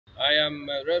I am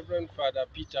Reverend Father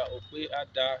Peter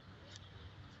Adah.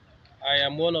 I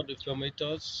am one of the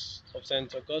formators of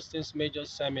St. Augustine's Major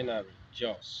Seminary,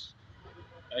 Jos.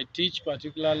 I teach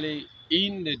particularly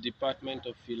in the Department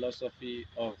of Philosophy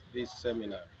of this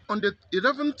seminary. On the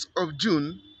 11th of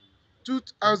June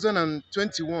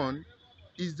 2021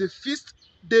 is the feast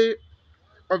day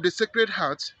of the Sacred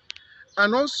Heart,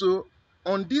 and also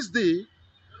on this day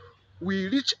we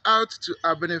reach out to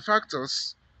our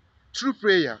benefactors through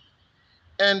prayer.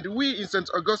 And we in St.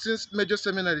 Augustine's Major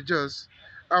Seminary Jos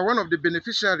are one of the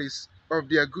beneficiaries of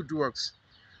their good works.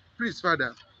 Please,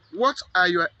 Father, what are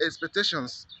your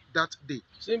expectations that day?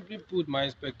 Simply put, my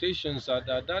expectations are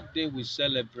that day we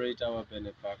celebrate our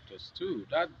benefactors too.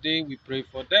 That day we pray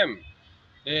for them.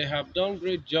 They have done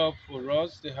great job for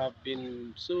us. They have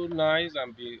been so nice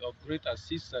and be of great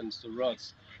assistance to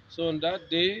us. So on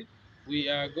that day, we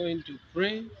are going to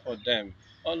pray for them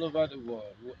all over the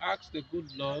world. We ask the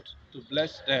good Lord to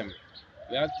bless them.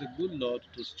 We ask the good Lord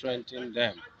to strengthen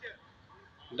them.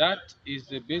 That is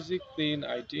the basic thing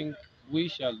I think we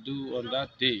shall do on that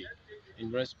day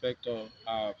in respect of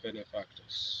our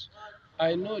benefactors.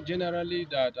 I know generally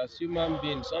that as human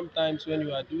beings, sometimes when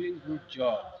you are doing good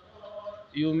job,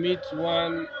 you meet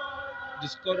one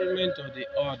discouragement or the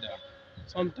other.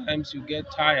 Sometimes you get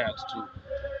tired too.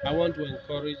 I want to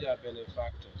encourage our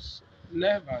benefactors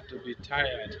never to be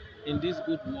tired in this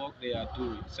good work they are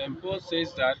doing. St. Paul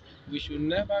says that we should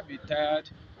never be tired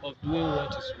of doing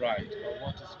what is right or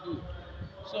what is good.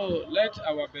 So let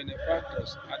our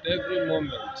benefactors at every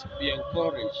moment be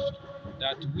encouraged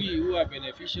that we who are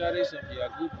beneficiaries of their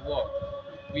good work,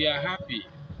 we are happy,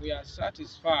 we are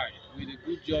satisfied with the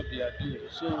good job they are doing.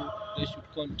 So they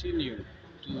should continue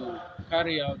to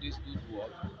carry out this good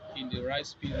work in the right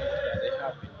spirit that they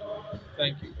have been doing.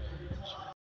 Thank you.